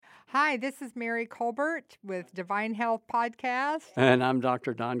Hi, this is Mary Colbert with Divine Health Podcast. And I'm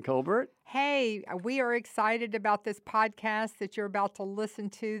Dr. Don Colbert. Hey, we are excited about this podcast that you're about to listen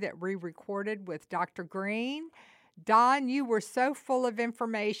to that we recorded with Dr. Greene. Don, you were so full of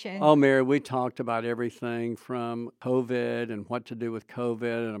information. Oh, Mary, we talked about everything from COVID and what to do with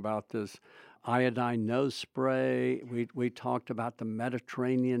COVID and about this iodine nose spray. We talked about the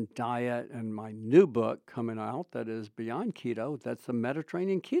Mediterranean diet and my new book coming out that is Beyond Keto. That's the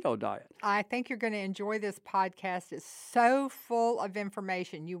Mediterranean Keto Diet. I think you're going to enjoy this podcast. It's so full of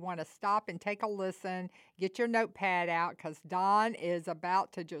information. You want to stop and take a listen, get your notepad out because Don is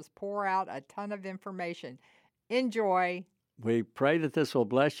about to just pour out a ton of information. Enjoy. We pray that this will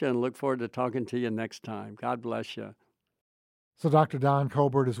bless you and look forward to talking to you next time. God bless you. So Dr. Don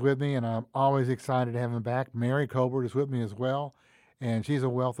Colbert is with me, and I'm always excited to have him back. Mary Colbert is with me as well, and she's a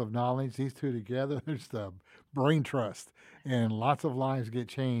wealth of knowledge. These two together, there's the brain trust, and lots of lives get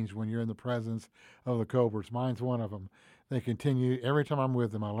changed when you're in the presence of the Colberts. Mine's one of them. They continue. Every time I'm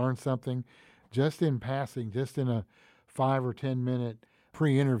with them, I learn something. Just in passing, just in a 5 or 10 minute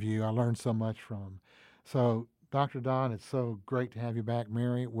pre-interview, I learned so much from them. So Dr. Don, it's so great to have you back.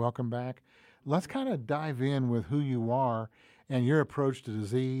 Mary, welcome back. Let's kind of dive in with who you are and your approach to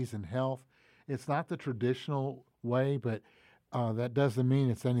disease and health. It's not the traditional way, but that doesn't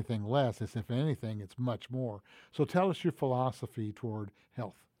mean it's anything less. It's, if anything, it's much more. So tell us your philosophy toward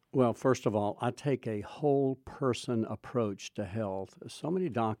health. Well, first of all, I take a whole person approach to health. So many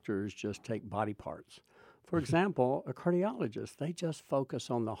doctors just take body parts. For example, a cardiologist, they just focus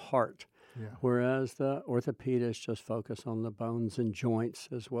on the heart. Yeah. Whereas the orthopedists just focus on the bones and joints,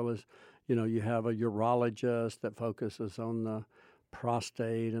 as well as, you have a urologist that focuses on the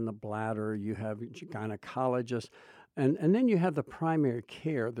prostate and the bladder. You have gynecologists. And then you have the primary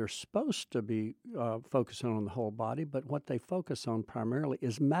care. They're supposed to be focusing on the whole body, but what they focus on primarily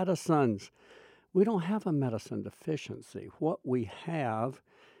is medicines. We don't have a medicine deficiency. What we have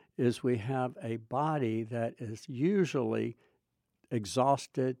is we have a body that is usually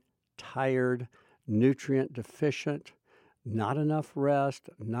exhausted, tired, nutrient deficient, not enough rest,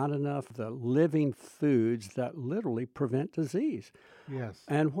 not enough of the living foods that literally prevent disease. Yes.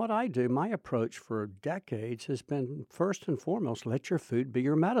 And what I do, my approach for decades has been first and foremost, let your food be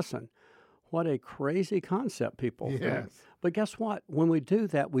your medicine. What a crazy concept people think. Yes. But guess what? When we do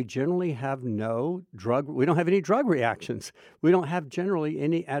that, we generally have we don't have any drug reactions. We don't have generally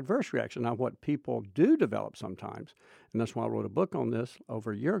any adverse reaction. Now, what people do develop sometimes, and that's why I wrote a book on this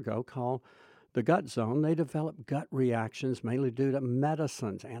over a year ago called The Gut Zone, they develop gut reactions mainly due to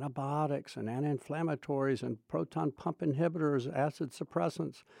medicines, antibiotics and anti-inflammatories and proton pump inhibitors, acid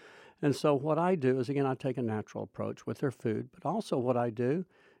suppressants. And so what I do is, again, I take a natural approach with their food, but also what I do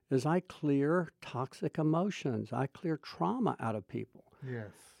is I clear toxic emotions. I clear trauma out of people.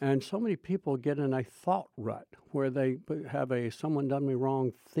 Yes. And so many people get in a thought rut where they have a someone done me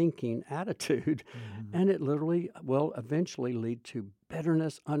wrong thinking attitude, and it literally will eventually lead to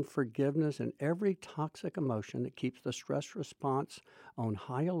bitterness, unforgiveness, and every toxic emotion that keeps the stress response on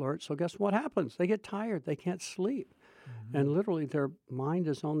high alert. So guess what happens? They get tired. They can't sleep. And literally their mind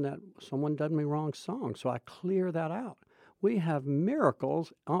is on that someone done me wrong song. So I clear that out. We have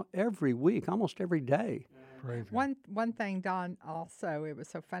miracles every week, almost every day. Crazy. One thing, Don, also, it was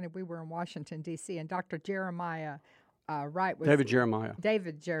so funny. We were in Washington, D.C., and Dr. Jeremiah Wright was... David Jeremiah.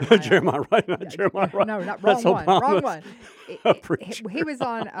 Jeremiah Wright, not Jeremiah Wright. No, not That's wrong Obama's one. preacher. He was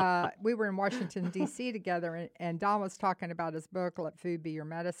on, we were in Washington, D.C. together, and Don was talking about his book, Let Food Be Your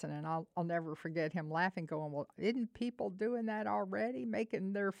Medicine, and I'll never forget him laughing, going, well, isn't people doing that already,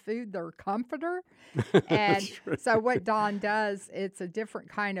 making their food their comforter? And so what Don does, it's a different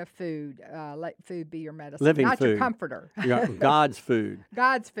kind of food, let food be your medicine. Living not food. Your comforter. God's food.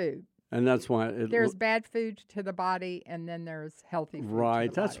 God's food. And that's why There's bad food to the body, and then there's healthy food. Right.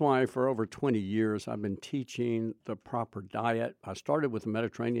 To the That's body. why for over 20 years I've been teaching the proper diet. I started with the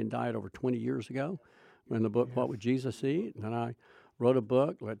Mediterranean diet over 20 years ago in the book, What Would Jesus Eat? And then I wrote a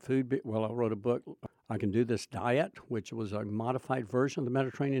book, I wrote a book, I Can Do This Diet, which was a modified version of the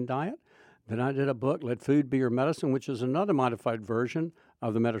Mediterranean diet. Then I did a book, Let Food Be Your Medicine, which is another modified version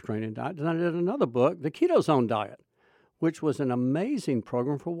of the Mediterranean diet. Then I did another book, The Keto Zone Diet, which was an amazing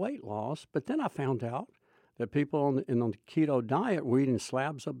program for weight loss. But then I found out that people on the keto diet were eating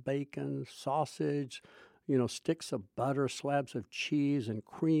slabs of bacon, sausage, sticks of butter, slabs of cheese and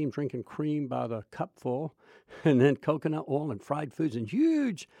cream, drinking cream by the cupful, and then coconut oil and fried foods and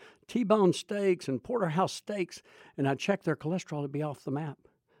huge T-bone steaks and porterhouse steaks. And I'd check their cholesterol to be off the map.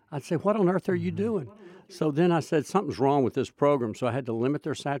 I'd say, what on earth are you doing? So then I said, something's wrong with this program. So I had to limit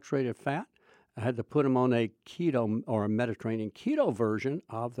their saturated fat. I had to put them on a keto or a Mediterranean keto version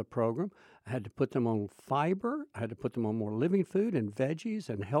of the program. I had to put them on fiber. I had to put them on more living food and veggies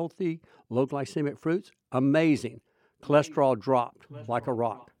and healthy, low glycemic fruits. Amazing. Cholesterol dropped like a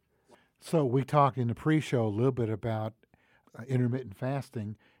rock. So we talked in the pre-show a little bit about intermittent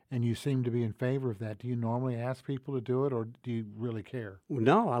fasting, and you seem to be in favor of that. Do you normally ask people to do it, or do you really care?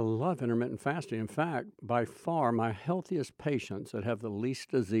 No, I love intermittent fasting. In fact, by far, my healthiest patients that have the least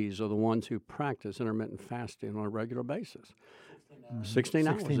disease are the ones who practice intermittent fasting on a regular basis. 16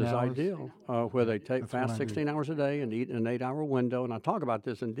 hours 16 is hours. ideal, where they That's what I fast do. 16 hours a day and eat in an 8-hour window. And I talk about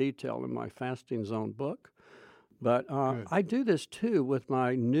this in detail in my Fasting Zone book. But Good. I do this too with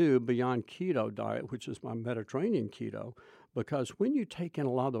my new Beyond Keto diet, which is my Mediterranean keto, because when you take in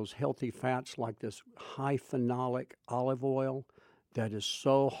a lot of those healthy fats like this high phenolic olive oil that is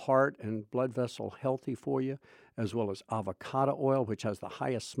so heart and blood vessel healthy for you, as well as avocado oil, which has the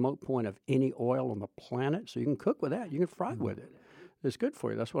highest smoke point of any oil on the planet, so you can cook with that, you can fry with it. It's good for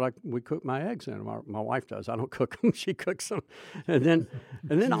you. That's what we cook my eggs in. My wife does. I don't cook them. She cooks them. And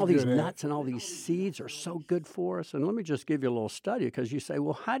then all these good at it. nuts and all these seeds are so good for us. And let me just give you a little study, because you say,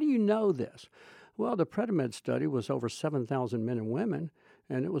 well, how do you know this? Well, the Predimed study was over 7,000 men and women,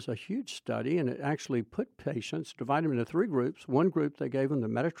 and it was a huge study, and it actually put patients, divided them into 3 groups. One group, they gave them the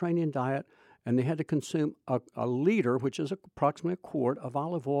Mediterranean diet, and they had to consume a liter, which is approximately a quart, of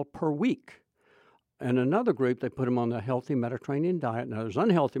olive oil per week. And another group, they put them on the healthy Mediterranean diet. Now, there's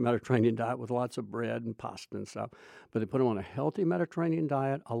unhealthy Mediterranean diet with lots of bread and pasta and stuff, but they put them on a healthy Mediterranean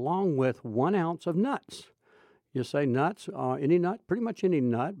diet along with 1 ounce of nuts. You say nuts, any nut, pretty much any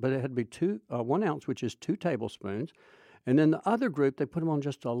nut, but it had to be 1 ounce, which is 2 tablespoons. And then the other group, they put them on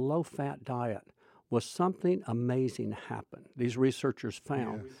just a low-fat diet. Well, something amazing happened. These researchers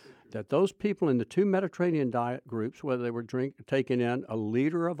found that those people in the 2 Mediterranean diet groups, whether they were taking in a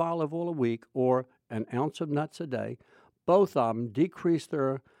liter of olive oil a week or an ounce of nuts a day, both of them decreased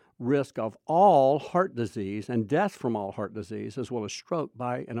their risk of all heart disease and death from all heart disease, as well as stroke,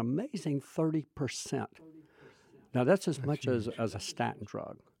 by an amazing 30%. Now, that's as much as a statin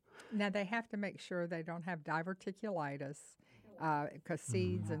drug. Now, they have to make sure they don't have diverticulitis, because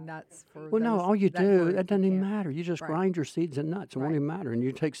seeds and nuts for Well, no, those- all you that do, group, it doesn't even can't. matter. You just Right. grind your seeds and nuts. It won't Right. even matter. And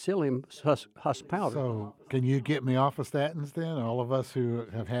you take psyllium husk powder. So can you get me off of statins then? All of us who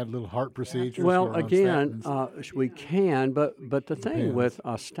have had little heart procedures. Well, who are on again, statins? we can, but the thing Depends. with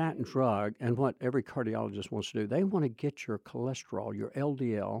a statin drug and what every cardiologist wants to do, they want to get your cholesterol, your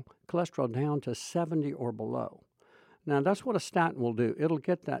LDL cholesterol, down to 70 or below. Now, that's what a statin will do. It'll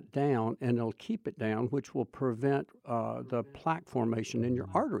get that down, and it'll keep it down, which will prevent the plaque formation in your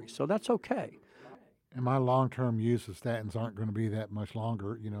arteries. So that's okay. And my long-term use of statins aren't going to be that much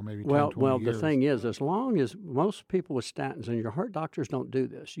longer, maybe 10, Well, 20 the years. thing is, as long as most people with statins, and your heart doctors don't do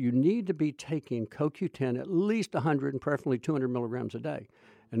this, you need to be taking CoQ10 at least 100 and preferably 200 milligrams a day.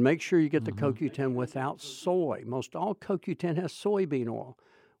 And make sure you get the CoQ10 without soy. Most all CoQ10 has soybean oil,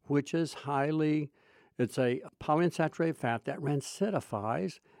 which is it's a polyunsaturated fat that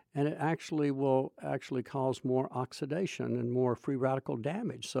rancidifies, and it will actually cause more oxidation and more free radical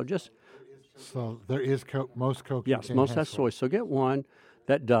damage. So So there is most CoQ10 yes, most has has soy. So get one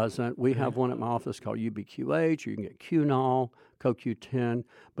that doesn't. We have one at my office called UBQH. You can get Qnol, CoQ10,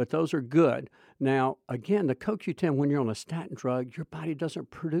 but those are good. Now, again, the CoQ10, when you're on a statin drug, your body doesn't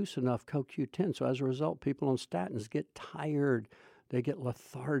produce enough CoQ10. So as a result, people on statins get tired. They get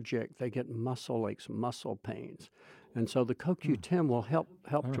lethargic. They get muscle aches, muscle pains. And so the CoQ10 will help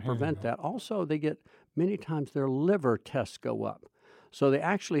to prevent that. Also, they get, many times their liver tests go up. So they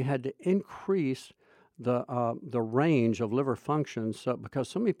actually had to increase the range of liver functions because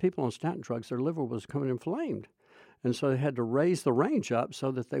so many people on statin drugs, their liver was becoming inflamed. And so they had to raise the range up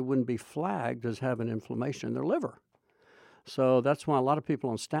so that they wouldn't be flagged as having inflammation in their liver. So that's why a lot of people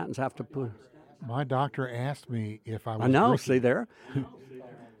on statins have to put... My doctor asked me if I was I know, drinking. see there?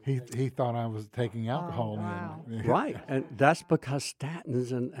 He thought I was taking alcohol. wow. Right. And that's because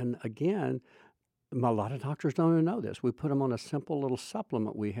statins, and again, a lot of doctors don't even know this. We put them on a simple little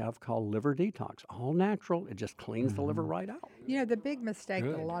supplement we have called Liver Detox. All natural. It just cleans the liver right out. The big mistake that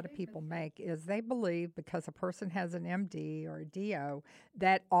a Good. lot of people make is they believe because a person has an MD or a DO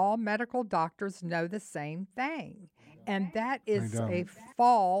that all medical doctors know the same thing. And that is don't. a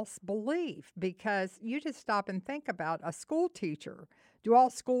false belief, because you just stop and think about a school teacher. Do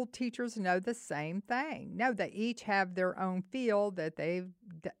all school teachers know the same thing? No, they each have their own field that they've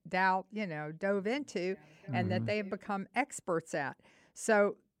dove into and that they've become experts at.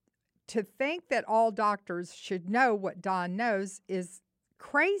 So to think that all doctors should know what Don knows is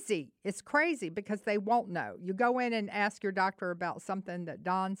crazy. It's crazy because they won't know. You go in and ask your doctor about something that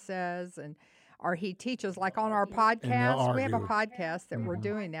Don says, and or he teaches, like on our they'll podcast. We have a argue. podcast that we're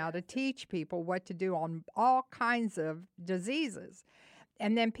doing now to teach people what to do on all kinds of diseases.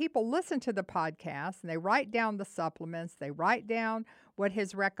 And then people listen to the podcast and they write down the supplements, they write down what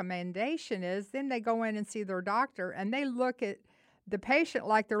his recommendation is. Then they go in and see their doctor and they look at the patient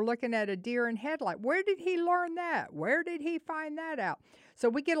like they're looking at a deer in headlight. Where did he learn that? Where did he find that out? So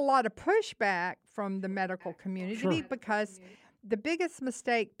we get a lot of pushback from the medical community because the biggest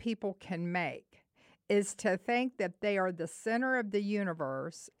mistake people can make is to think that they are the center of the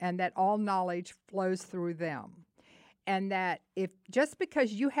universe and that all knowledge flows through them. And that if just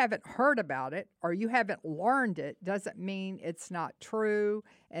because you haven't heard about it or you haven't learned it doesn't mean it's not true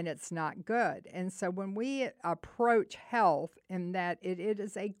and it's not good. And so when we approach health in that it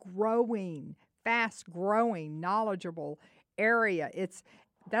is a growing, fast-growing, knowledgeable area,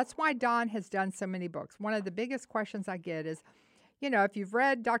 that's why Don has done so many books. One of the biggest questions I get is, if you've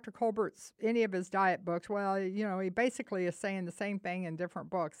read Dr. Colbert's, any of his diet books, well, he basically is saying the same thing in different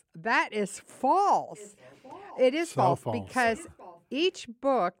books. That is false. It is So false because each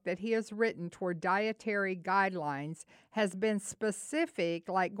book that he has written toward dietary guidelines has been specific,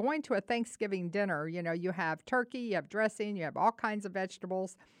 like going to a Thanksgiving dinner, you have turkey, you have dressing, you have all kinds of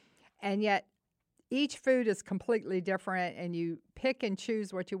vegetables, and yet each food is completely different and you pick and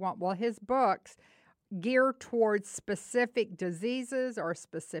choose what you want. Well, his books gear towards specific diseases or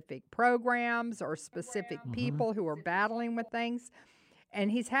specific programs or specific people who are battling with things.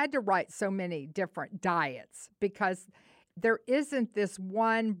 And he's had to write so many different diets because there isn't this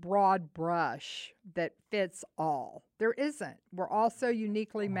one broad brush that fits all. There isn't. We're all so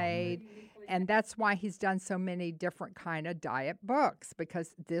uniquely made, and that's why he's done so many different kind of diet books,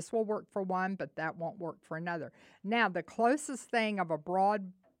 because this will work for one, but that won't work for another. Now, the closest thing of a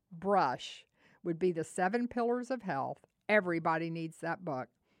broad brush would be the 7 Pillars of Health. Everybody needs that book.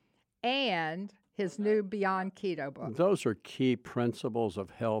 And his new Beyond Keto book. Those are key principles of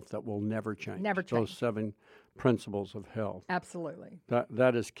health that will never change. Never change. Those 7 principles of health. Absolutely.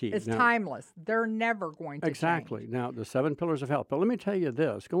 That is key. It's now, timeless. They're never going to exactly. change. Now, the 7 pillars of health. But let me tell you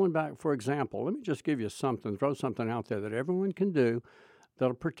this. Going back, for example, let me just give you throw something out there that everyone can do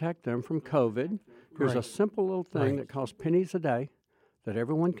that'll protect them from COVID. Here's a simple little thing that costs pennies a day that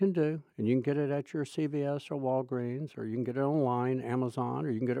everyone can do, and you can get it at your CVS or Walgreens, or you can get it online, Amazon, or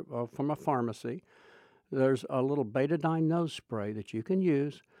you can get it from a pharmacy. There's a little betadine nose spray that you can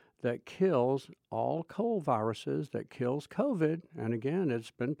use that kills all cold viruses, that kills COVID. And again, it's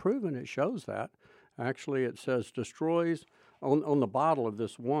been proven, it shows that. Actually, it says destroys, on the bottle of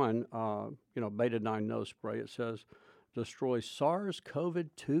this one, betadine nose spray, it says destroys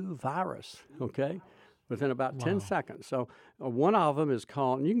SARS-CoV-2 virus, okay? Within about 10 seconds. So one of them is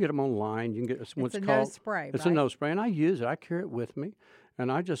called, and you can get them online. You can get what's called nose spray. It's right? a nose spray, and I use it. I carry it with me, and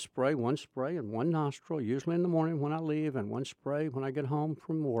I just spray one spray in one nostril, usually in the morning when I leave, and one spray when I get home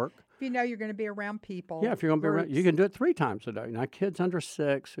from work. If you know you're going to be around people. Yeah, if you're going to be around, you can do it 3 times a day. Now, kids under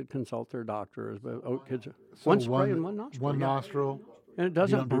 6 should consult their doctors, but kids, one spray in one nostril. One nostril. And it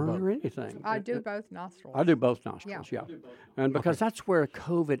doesn't don't do burn both. or anything. I do both nostrils. I do both nostrils, yeah. And because that's where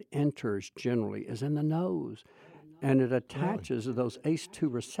COVID enters generally, is in the nose. And it attaches to those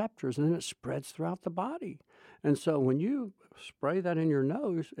ACE2 receptors, and then it spreads throughout the body. And so when you spray that in your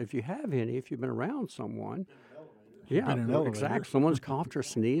nose, if you have any, if you've been around someone, been in an elevator. exactly. Someone's coughed or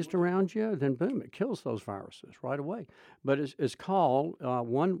sneezed around you, then boom, it kills those viruses right away. But it's called,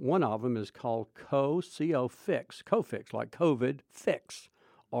 one of them is called Cofix, like COVID Fix,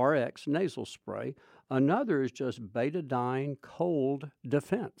 RX nasal spray. Another is just betadine cold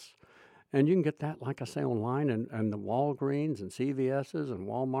defense. And you can get that, like I say, online, and the Walgreens and CVS's and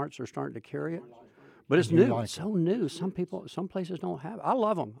Walmarts are starting to carry it. But it's new. It's so new. Some places don't have it. I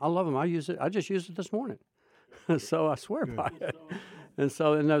love them. I use it. I just used it this morning. So I swear by it.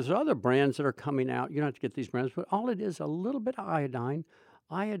 And there's other brands that are coming out. You don't have to get these brands, but all it is a little bit of iodine.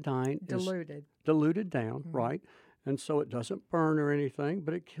 Iodine Diluted. is diluted down, right? And so it doesn't burn or anything,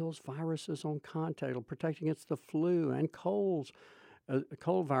 but it kills viruses on contact. It'll protect against the flu and colds.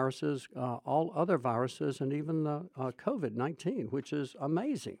 Cold viruses, all other viruses, and even the COVID-19, which is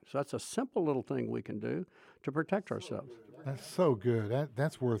amazing. So that's a simple little thing we can do to protect ourselves. That's so good.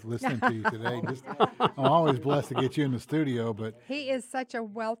 That's worth listening to you today. I'm always blessed to get you in the studio, but He is such a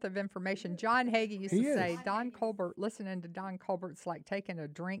wealth of information. John Hagee used to say, listening to Don Colbert's like taking a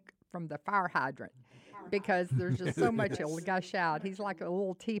drink from the fire hydrant, because there's just so much it'll gush out. He's like a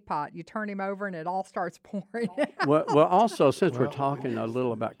little teapot. You turn him over and it all starts pouring. Well, also, since we're talking a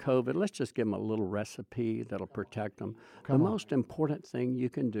little about COVID, let's just give them a little recipe that'll protect them. The most important thing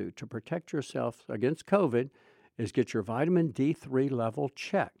you can do to protect yourself against COVID is get your vitamin D3 level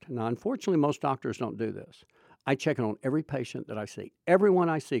checked. Now, unfortunately, most doctors don't do this. I check it on every patient that I see. Everyone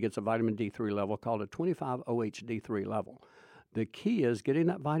I see gets a vitamin D3 level called a 25-OH-D3 level. The key is getting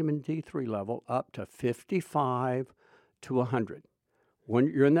that vitamin D3 level up to 55 to 100. When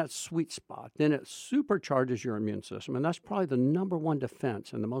you're in that sweet spot, then it supercharges your immune system. And that's probably the number one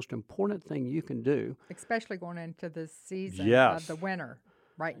defense and the most important thing you can do. Especially going into the season Yes. of the winter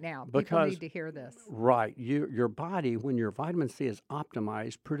right now. People Because- need to hear this. Right. Your body, when your vitamin C is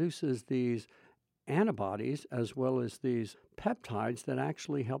optimized, produces these antibodies as well as these peptides that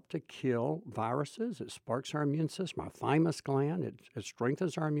actually help to kill viruses. It sparks our immune system, our thymus gland. It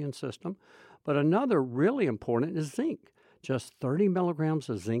strengthens our immune system. But another really important is zinc. Just 30 milligrams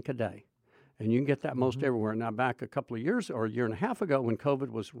of zinc a day. And you can get that most everywhere. Now, back a couple of years or a year and a half ago when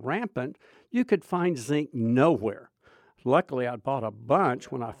COVID was rampant, you could find zinc nowhere. Luckily, I bought a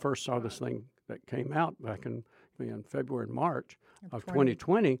bunch when I first saw this thing that came out back in February and March of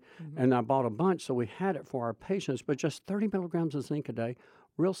 2020, and I bought a bunch, so we had it for our patients, but just 30 milligrams of zinc a day,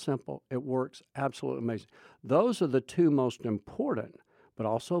 real simple. It works absolutely amazing. Those are the two most important, but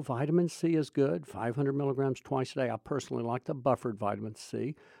also vitamin C is good, 500 milligrams twice a day. I personally like the buffered vitamin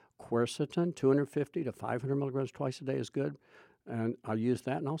C. Quercetin, 250 to 500 milligrams twice a day is good. And I use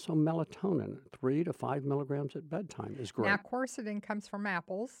that, and also melatonin, 3 to 5 milligrams at bedtime is great. Now, quercetin comes from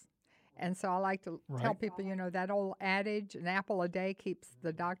apples. And so I like to tell people, that old adage, an apple a day keeps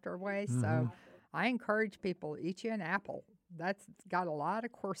the doctor away. So I encourage people, eat you an apple. That's got a lot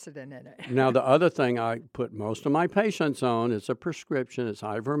of quercetin in it. Now, the other thing I put most of my patients on is a prescription. It's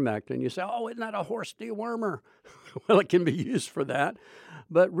ivermectin. You say, oh, isn't that a horse dewormer? Well, it can be used for that.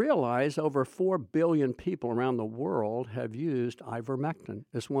 But realize over 4 billion people around the world have used ivermectin.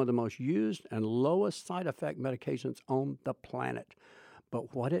 It's one of the most used and lowest side effect medications on the planet.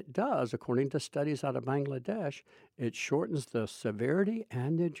 But what it does, according to studies out of Bangladesh, it shortens the severity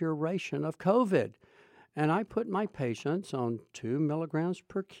and the duration of COVID. And I put my patients on 2 milligrams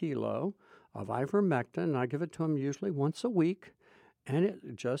per kilo of ivermectin, and I give it to them usually once a week, and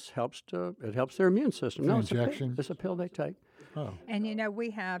it just helps their immune system. An It's injection? It's a pill they take. Oh. And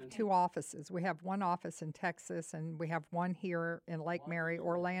we have 2 offices. We have one office in Texas, and we have one here in Lake Mary,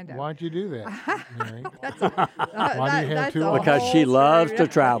 Orlando. Why'd you do that, Mary? Why do you have 2 Because she loves to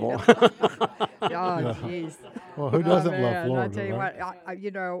travel. Oh, jeez. Well, who doesn't love Man, Florida? I tell you right?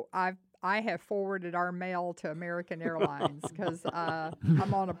 what, I have forwarded our mail to American Airlines because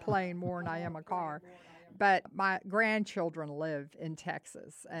I'm on a plane more than I am a car. But my grandchildren live in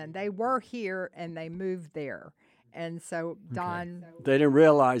Texas, and they were here, and they moved there. And so Don, They didn't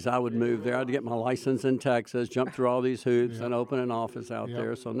realize I would move there. I had to get my license in Texas, jump through all these hoops, and open an office out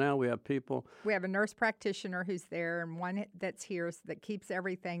there. So now we have people. we have a nurse practitioner who's there, and one that's here that keeps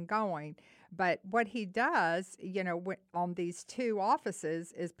everything going. But what he does, on these 2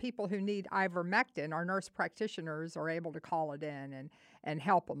 offices is people who need ivermectin, our nurse practitioners are able to call it in and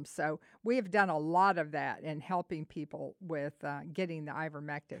help them. So we have done a lot of that in helping people with getting the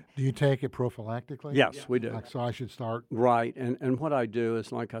ivermectin. Do you take it prophylactically? Yes, we do. So I should start. Right. And what I do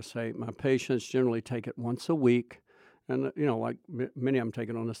is, like I say, my patients generally take it once a week. And, like many of them take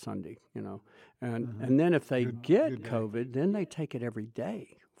it on a Sunday, And then if they get COVID, then they take it every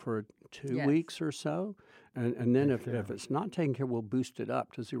day for 2 weeks or so. And then if it's not taken care, we'll boost it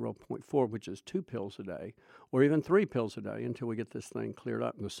up to 0.4, which is 2 pills a day, or even 3 pills a day until we get this thing cleared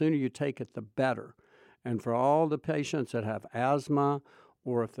up. And the sooner you take it, the better. And for all the patients that have asthma,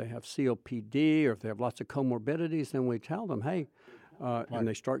 or if they have COPD, or if they have lots of comorbidities, then we tell them, hey, and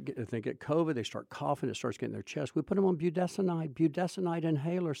if they get COVID, they start coughing, it starts getting their chest. We put them on budesonide. Budesonide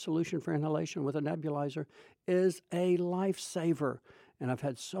inhaler, solution for inhalation with a nebulizer, is a lifesaver. And I've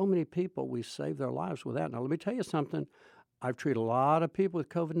had so many people, we saved their lives with that. Now, let me tell you something. I've treated a lot of people with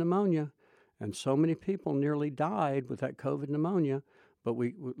COVID pneumonia, and so many people nearly died with that COVID pneumonia. But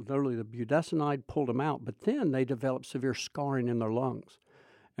we literally, the budesonide pulled them out. But then they developed severe scarring in their lungs.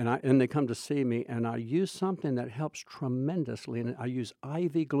 And they come to see me, and I use something that helps tremendously, and I use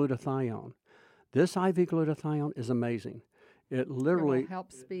IV glutathione. This IV glutathione is amazing. It literally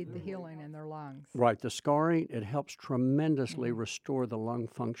helps speed the healing in their lungs. Right, the scarring, it helps tremendously restore the lung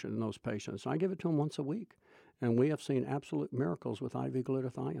function in those patients. I give it to them once a week, and we have seen absolute miracles with IV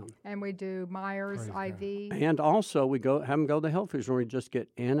glutathione. And we do Myers IV. And also, we have them go to the health food store and just get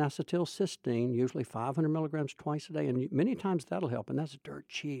N-acetylcysteine, usually 500 milligrams twice a day, and many times that'll help, and that's dirt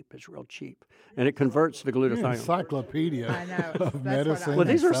cheap. It's real cheap, and it converts to glutathione. Encyclopedia I know. of medicine. Well,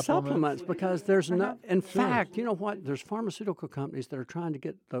 these are and supplements because there's no. In fact, you know what? There's pharmaceutical companies that are trying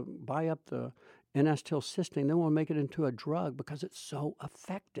to buy up the N-acetylcysteine. They want to make it into a drug because it's so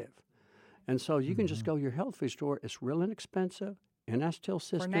effective. And so you can just go to your health food store. It's real inexpensive.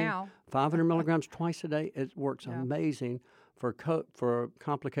 N-acetylcysteine, For now. 500 milligrams twice a day. It works Yeah. amazing for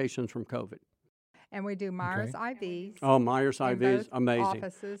complications from COVID. And we do Myers IVs. Oh, Myers in IV is both amazing.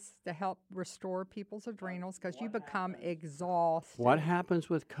 offices to help restore people's adrenals because you become exhausted. What happens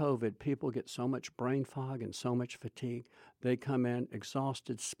with COVID? People get so much brain fog and so much fatigue. They come in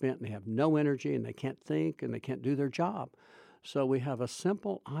exhausted, spent, and they have no energy, and they can't think, and they can't do their job. So we have a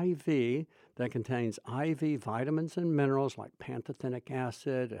simple IV that contains IV vitamins and minerals like pantothenic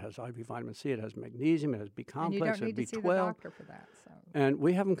acid. It has IV vitamin C. It has magnesium. It has B And you complex. don't It need has to see B12. the doctor for that. So. And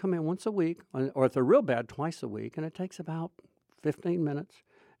we have them come in once a week, or if they're real bad, twice a week, and it takes about 15 minutes.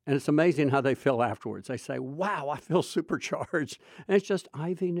 And it's amazing how they feel afterwards. They say, wow, I feel supercharged. And it's just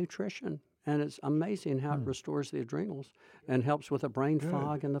IV nutrition. And it's amazing how it restores the adrenals and helps with the brain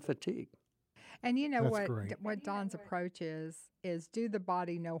fog and the fatigue. And you know That's great. what Don's approach is do the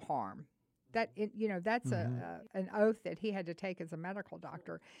body no harm. That's an oath that he had to take as a medical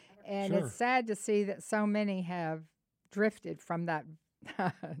doctor. And Sure. it's sad to see that so many have drifted from that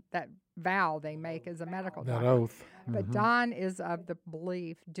that vow they make as a medical That doctor. oath. But Don is of the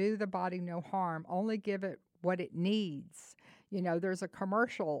belief, do the body no harm, only give it what it needs. You know, there's a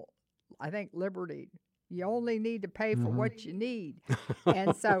commercial, I think Liberty, you only need to pay for what you need.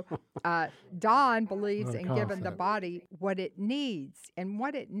 And so Don believes What a in giving the concept. body what it needs. And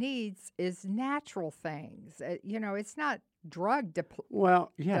what it needs is natural things. It's not drug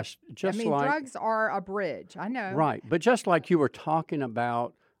Well, yes, just like drugs are a bridge. I know. right, but just like you were talking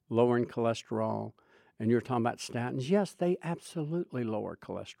about lowering cholesterol, and you're talking about statins, yes, they absolutely lower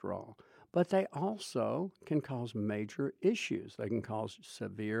cholesterol, but they also can cause major issues. They can cause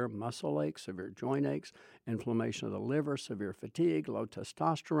severe muscle aches, severe joint aches, inflammation of the liver, severe fatigue, low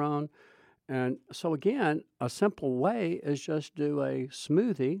testosterone. And so again, a simple way is just do a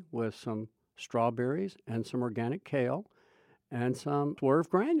smoothie with some strawberries and some organic kale and some Swerve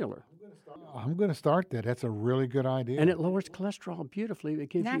granular. I'm going to start that. That's a really good idea. And it lowers cholesterol beautifully. It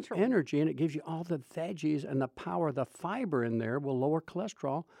gives Natural. you energy, and it gives you all the veggies and the power. The fiber in there will lower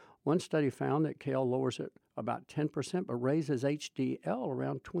cholesterol. One study found that kale lowers it about 10%, but raises HDL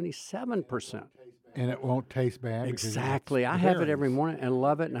around 27%. And it won't taste bad. because it's Exactly. I have it every berries. morning and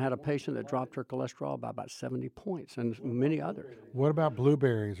love it. And I had a patient that dropped her cholesterol by about 70 points, and many others. What about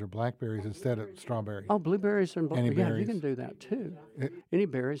blueberries or blackberries instead of strawberries? Oh, blueberries and Any yeah, you berries? can do that too. It- Any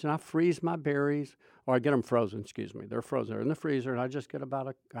berries, and I freeze my berries, or I get them frozen. Excuse me, they're frozen. They're in the freezer, and I just get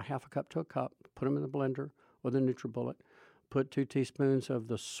about a half a cup to a cup, put them in the blender with a NutriBullet. Put 2 teaspoons of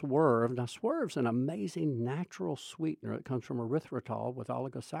the Swerve. Now, Swerve's an amazing natural sweetener. It comes from erythritol with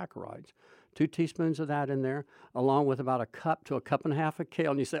oligosaccharides. 2 teaspoons of that in there, along with about a cup to a cup and a half of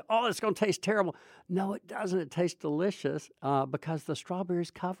kale. And you say, oh, it's going to taste terrible. No, it doesn't. It tastes delicious because the strawberries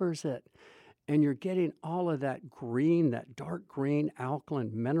covers it. And you're getting all of that green, that dark green alkaline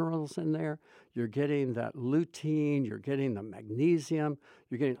minerals in there. You're getting that lutein. You're getting the magnesium.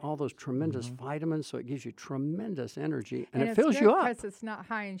 You're getting all those tremendous vitamins. So it gives you tremendous energy, and it it's fills good you up. because it's not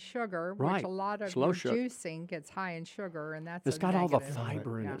high in sugar, which Right. a lot of Slow your sugar. juicing gets high in sugar, and that's It's a got all the negative.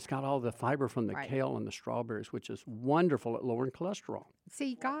 fiber in Yeah. it. It's got all the fiber from the Right. kale and the strawberries, which is wonderful at lowering cholesterol.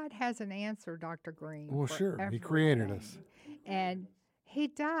 See, God has an answer, Dr. Greene. Well, for sure. He created everything. us. And he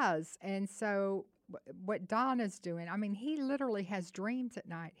does. And so what Don is doing, I mean, he literally has dreams at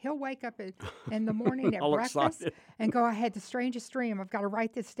night. He'll wake up in the morning at All breakfast excited. and go, I had the strangest dream. I've got to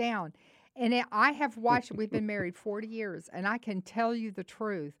write this down. And I have watched, we've been married 40 years, and I can tell you the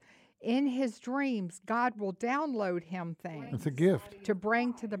truth. In his dreams, God will download him things It's a gift. to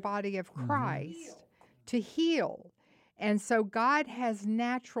bring to the body of Christ to heal. And so God has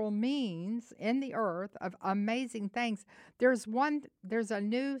natural means in the earth of amazing things. There's a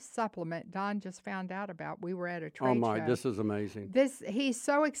new supplement Don just found out about. We were at a trade Oh my, show. this is amazing. He's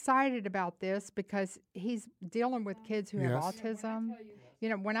so excited about this because he's dealing with kids who have Yes. autism. You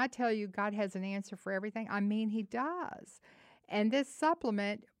know, when I tell you God has an answer for everything, I mean he does. And this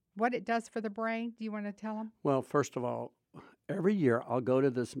supplement, what it does for the brain, do you want to tell them? Well, first of all, every year I'll go to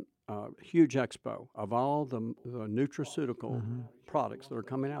this huge expo of all the nutraceutical products that are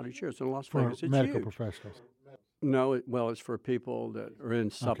coming out each year. It's in Las For Vegas. It's medical huge. professionals. No, it's for people that are in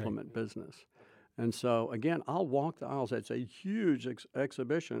supplement business. And so, again, I'll walk the aisles. It's a huge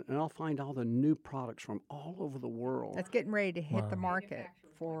exhibition, and I'll find all the new products from all over the world. That's getting ready to hit the market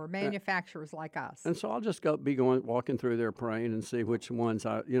for manufacturers like us. And so I'll just walking through there praying and see which ones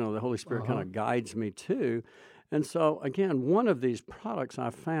the Holy Spirit kind of guides me to. And so, again, one of these products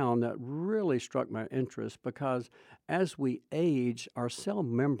I found that really struck my interest because as we age, our cell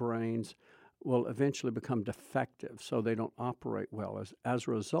membranes will eventually become defective, so they don't operate well. As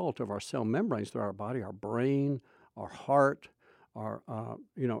a result of our cell membranes throughout our body, our brain, our heart, our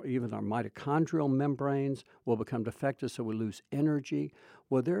even our mitochondrial membranes will become defective, so we lose energy.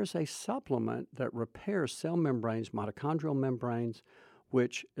 Well, there's a supplement that repairs cell membranes, mitochondrial membranes,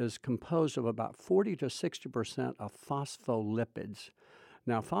 which is composed of about 40 to 60% of phospholipids.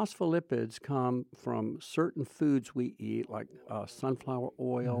 Now, phospholipids come from certain foods we eat, like sunflower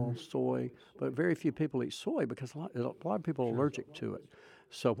oil, soy, but very few people eat soy because a lot of people are allergic to it.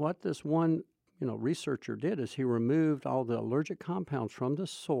 So what this one researcher did is he removed all the allergic compounds from the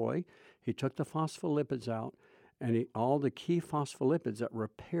soy. He took the phospholipids out, and all the key phospholipids that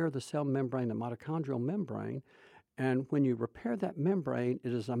repair the cell membrane, the mitochondrial membrane. And when you repair that membrane,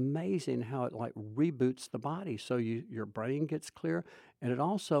 it is amazing how it like reboots the body. So your brain gets clear, and it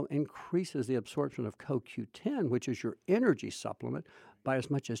also increases the absorption of CoQ10, which is your energy supplement, by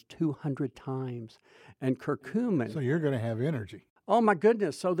as much as 200 times. And curcumin. So you're going to have energy. Oh, my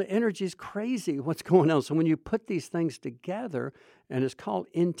goodness. So the energy is crazy what's going on. So when you put these things together, and it's called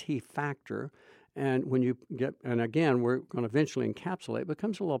NT factor, and when you get, and again, we're going to eventually encapsulate, it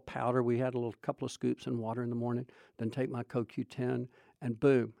becomes a little powder. We had a couple of scoops in water in the morning, then take my CoQ10, and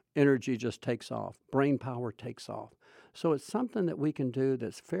boom, energy just takes off. Brain power takes off. So it's something that we can do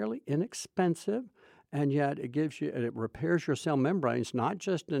that's fairly inexpensive, and yet it gives you, it repairs your cell membranes, not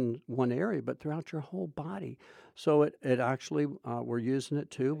just in one area, but throughout your whole body. So it actually, we're using it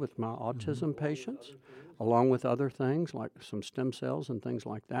too with my autism patients, along with other things like some stem cells and things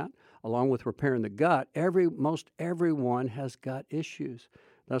like that, along with repairing the gut. Most everyone has gut issues.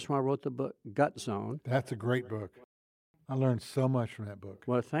 That's why I wrote the book, Gut Zone. That's a great book. I learned so much from that book.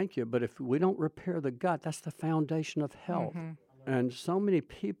 Well, thank you. But if we don't repair the gut, that's the foundation of health. And so many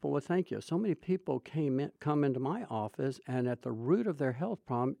people, well, thank you. So many people come into my office, and at the root of their health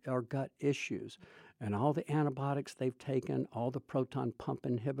problem are gut issues. And all the antibiotics they've taken, all the proton pump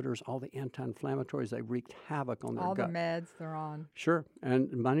inhibitors, all the anti-inflammatories, they've wreaked havoc on their gut. All the meds they're on. Sure.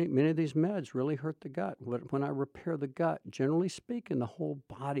 And many of these meds really hurt the gut. But when I repair the gut, generally speaking, the whole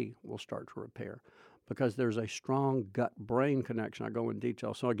body will start to repair, because there's a strong gut-brain connection. I go in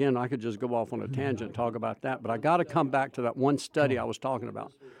detail. So again, I could just go off on a tangent and talk about that, but I got to come back to that one study I was talking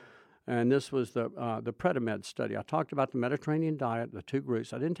about. And this was the Predimed study. I talked about the Mediterranean diet, the two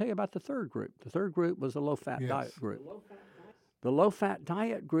groups. I didn't tell you about the third group. The third group was the low-fat diet group. The low-fat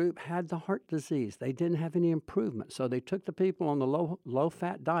diet group had the heart disease. They didn't have any improvement. So they took the people on the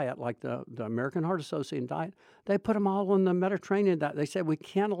low-fat diet, like the American Heart Association diet. They put them all on the Mediterranean diet. They said, we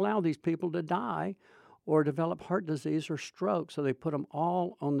can't allow these people to die or develop heart disease or stroke. So they put them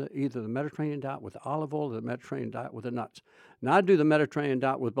all on either the Mediterranean diet with the olive oil or the Mediterranean diet with the nuts. Now, I do the Mediterranean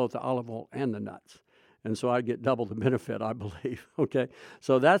diet with both the olive oil and the nuts. And so I get double the benefit, I believe. Okay,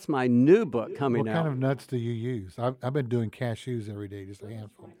 so that's my new book coming out. What kind of nuts do you use? I've been doing cashews every day, just a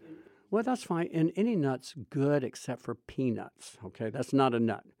handful. Well, that's fine. And any nut's good except for peanuts. Okay, that's not a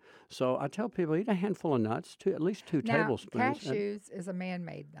nut. So I tell people, eat a handful of nuts, at least two tablespoons. Cashews is a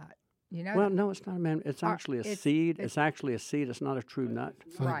man-made nut. You know. Well, no, it's not a man. It's actually a seed. It's actually a seed. It's not a true nut.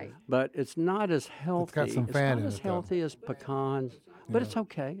 Right. But it's not as healthy. It's got some fat in it. It's not as healthy as pecans, but it's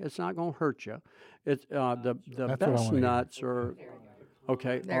okay. It's not going to hurt you. It's the best nuts are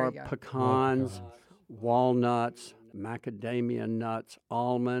pecans, walnuts, macadamia nuts,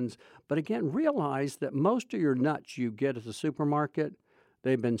 almonds. But again, realize that most of your nuts you get at the supermarket,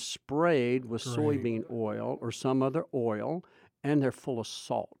 they've been sprayed with soybean oil or some other oil, and they're full of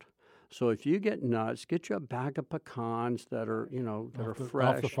salt. So if you get nuts, get you a bag of pecans that are,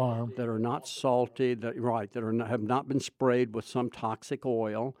 fresh, off the farm, that are not salty, have not been sprayed with some toxic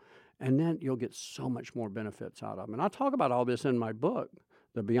oil, and then you'll get so much more benefits out of them. And I talk about all this in my book,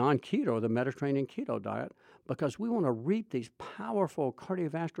 The Beyond Keto, the Mediterranean Keto Diet, because we want to reap these powerful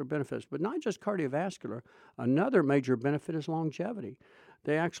cardiovascular benefits, but not just cardiovascular. Another major benefit is longevity.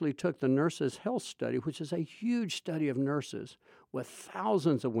 They actually took the Nurses' Health Study, which is a huge study of nurses with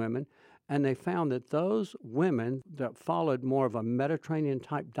thousands of women, and they found that those women that followed more of a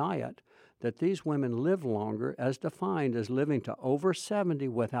Mediterranean-type diet, that these women live longer, as defined as living to over 70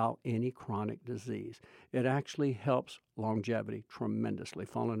 without any chronic disease. It actually helps longevity tremendously,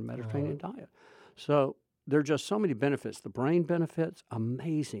 following a Mediterranean diet. So there are just so many benefits. The brain benefits,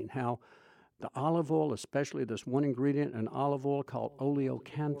 amazing how the olive oil, especially this one ingredient in olive oil called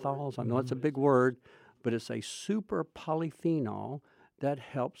oleocanthols. I know it's a big word, but it's a super polyphenol that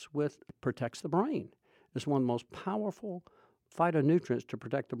protects the brain. It's one of the most powerful phytonutrients to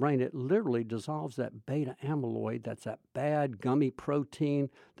protect the brain. It literally dissolves that beta amyloid, that's that bad gummy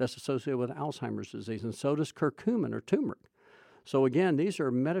protein that's associated with Alzheimer's disease, and so does curcumin or turmeric. So again, these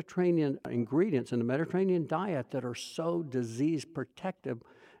are Mediterranean ingredients in the Mediterranean diet that are so disease protective,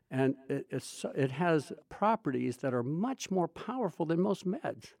 and it has properties that are much more powerful than most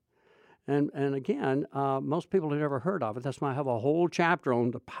meds. And again, most people have never heard of it. That's why I have a whole chapter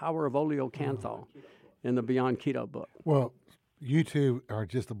on the power of oleocanthal in the Beyond Keto book. Well, you two are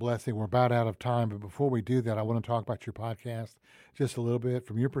just a blessing. We're about out of time, but before we do that, I want to talk about your podcast just a little bit.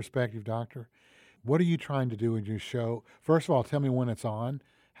 From your perspective, Doctor, what are you trying to do in your show? First of all, tell me when it's on,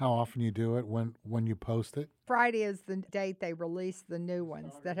 how often you do it, when you post it. Friday is the date they release the new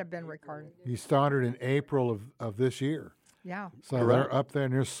ones that have been recorded. You started in April of this year. Yeah. So Correct. they're up there,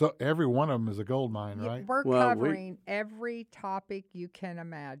 and every one of them is a gold mine, right? We're Well, covering every topic you can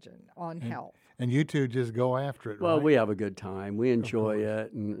imagine on health. And you two just go after it, Well, right? we have a good time. We enjoy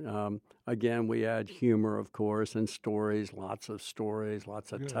it. And again, we add humor, of course, and stories, lots of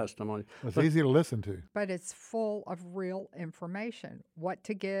testimony. It's easy to listen to. But it's full of real information. What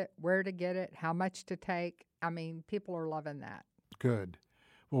to get, where to get it, how much to take. I mean, people are loving that. Good.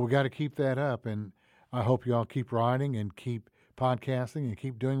 Well, we got to keep that up, and I hope you all keep writing and keep podcasting and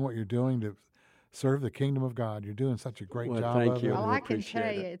keep doing what you're doing to serve the kingdom of God. You're doing such a great job thank of you. it. Well, we I can appreciate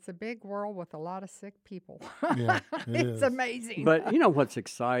tell you, it. it's a big world with a lot of sick people. Yeah, it It's is. amazing. But you know what's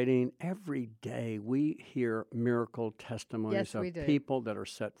exciting? Every day we hear miracle testimonies Yes, of we do. people that are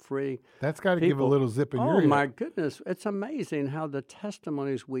set free. That's got to give a People- little zip in your Oh hip. my goodness, it's amazing how the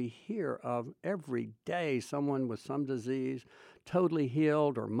testimonies we hear of every day, someone with some disease totally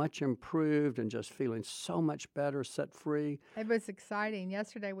healed or much improved and just feeling so much better, set free. It was exciting.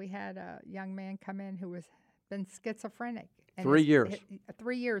 Yesterday we had a young man come in who was been schizophrenic. And 3 years.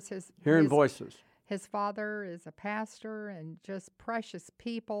 3 years. Hearing his voices. His father is a pastor and just precious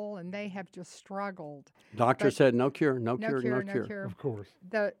people, and they have just struggled. Doctor But- said no cure, no No cure, cure, no no cure. cure. Of course.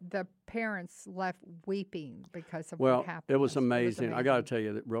 The parents left weeping because of Well, what happened. it was amazing. I got to tell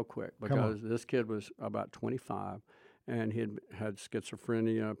you that real quick Come on. because this kid was about 25 and he had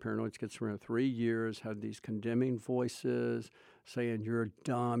schizophrenia, paranoid schizophrenia, 3 years, had these condemning voices saying, "You're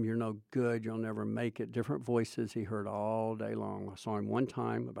dumb, you're no good, you'll never make it." Different voices he heard all day long. I saw him one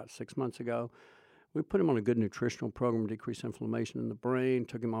time about 6 months ago. We put him on a good nutritional program, decrease inflammation in the brain,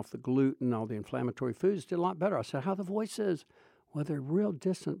 took him off the gluten, all the inflammatory foods, did a lot better. I said, "How are the voices?" "Well, they're real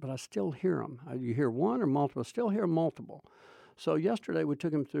distant, but I still hear them." You hear one or multiple? Still hear multiple. So yesterday we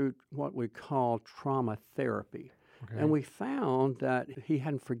took him through what we call trauma therapy. Okay. And we found that he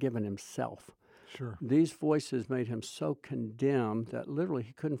hadn't forgiven himself. Sure. These voices made him so condemned that literally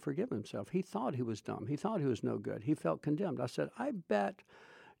he couldn't forgive himself. He thought he was dumb. He thought he was no good. He felt condemned. I said, "I bet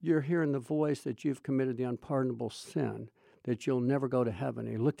you're hearing the voice that you've committed the unpardonable sin, that you'll never go to heaven."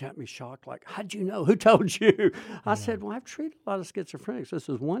 He looked at me shocked, like, "How'd you know? Who told you?" I said, "Well, I've treated a lot of schizophrenics. This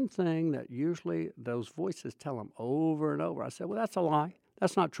is one thing that usually those voices tell them over and over." I said, "Well, that's a lie.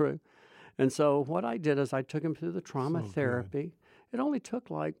 That's not true." And so what I did is I took him through the trauma So good. therapy. It only took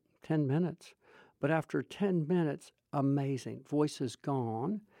like 10 minutes. But after 10 minutes, amazing. Voice is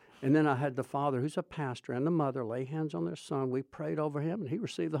gone. And then I had the father, who's a pastor, and the mother lay hands on their son. We prayed over him, and he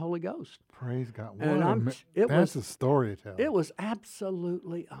received the Holy Ghost. Praise God. And What a I'm ma- t- it that's was- a story to tell. It was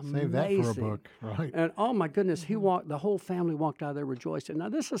absolutely amazing. Save that for a book, right? And oh my goodness, the whole family walked out of there rejoicing. Now,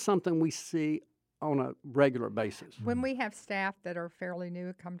 this is something we see on a regular basis. When we have staff that are fairly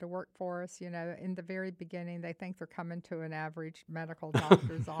new come to work for us, in the very beginning, they think they're coming to an average medical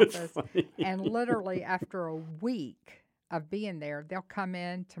doctor's office. And literally after a week of being there, they'll come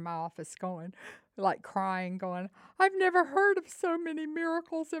in to my office going, like crying, going, "I've never heard of so many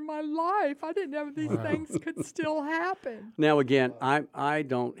miracles in my life. I didn't know these Wow. things could still happen." Now, again, I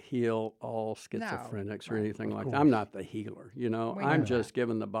don't heal all schizophrenics or right. anything Of like course. that. I'm not the healer, We know I'm that. just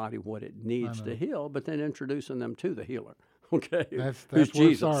giving the body what it needs know. to heal, but then introducing them to the healer, okay? That's Who's where it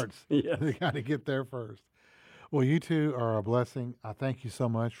Jesus. starts. Yes. They got to get there first. Well, you two are a blessing. I thank you so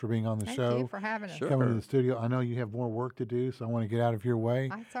much for being on the Thank show, you for having us. Sure. coming to the studio. I know you have more work to do, so I want to get out of your way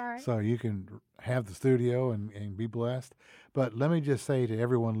That's all right. so you can have the studio and be blessed. But let me just say to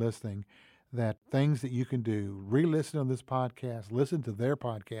everyone listening that things that you can do, re-listen to this podcast, listen to their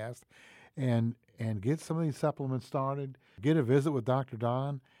podcast, and get some of these supplements started. Get a visit with Dr.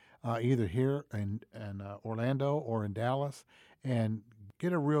 Don, either here in Orlando or in Dallas, and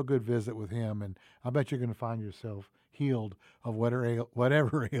get a real good visit with him. And I bet you're going to find yourself healed of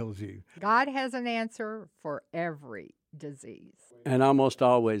whatever ails you. God has an answer for every disease. And almost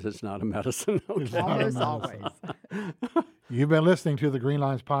always it's not a medicine, It's okay? not a Almost medicine. always. You've been listening to the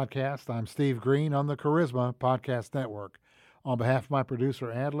Greenelines podcast. I'm Steve Greene on the Charisma Podcast Network. On behalf of my producer,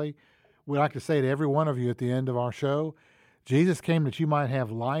 Adley, we'd like to say to every one of you at the end of our show, Jesus came that you might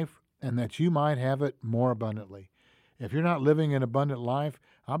have life and that you might have it more abundantly. If you're not living an abundant life,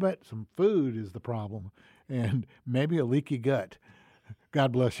 I bet some food is the problem and maybe a leaky gut.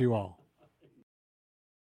 God bless you all.